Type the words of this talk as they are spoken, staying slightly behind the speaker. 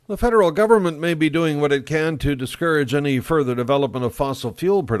The federal government may be doing what it can to discourage any further development of fossil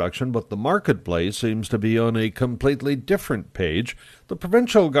fuel production, but the marketplace seems to be on a completely different page. The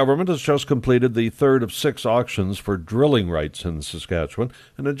provincial government has just completed the third of 6 auctions for drilling rights in Saskatchewan,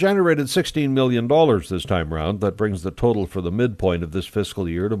 and it generated $16 million this time round. That brings the total for the midpoint of this fiscal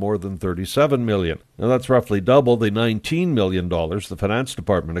year to more than $37 million. Now that's roughly double the $19 million the Finance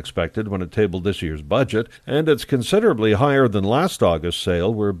Department expected when it tabled this year's budget, and it's considerably higher than last August's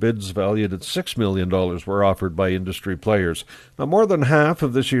sale, where bids valued at $6 million were offered by industry players. Now, more than half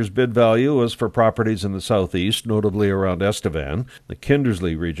of this year's bid value was for properties in the southeast, notably around Estevan. The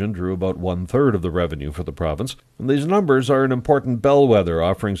Kindersley region drew about 1/3 of the revenue for the province. And these numbers are an important bellwether,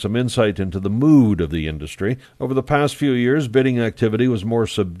 offering some insight into the mood of the industry. Over the past few years, bidding activity was more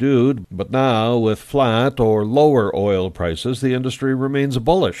subdued, but now, with flat or lower oil prices, the industry remains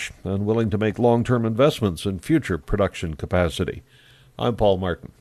bullish and willing to make long-term investments in future production capacity. I'm Paul Martin.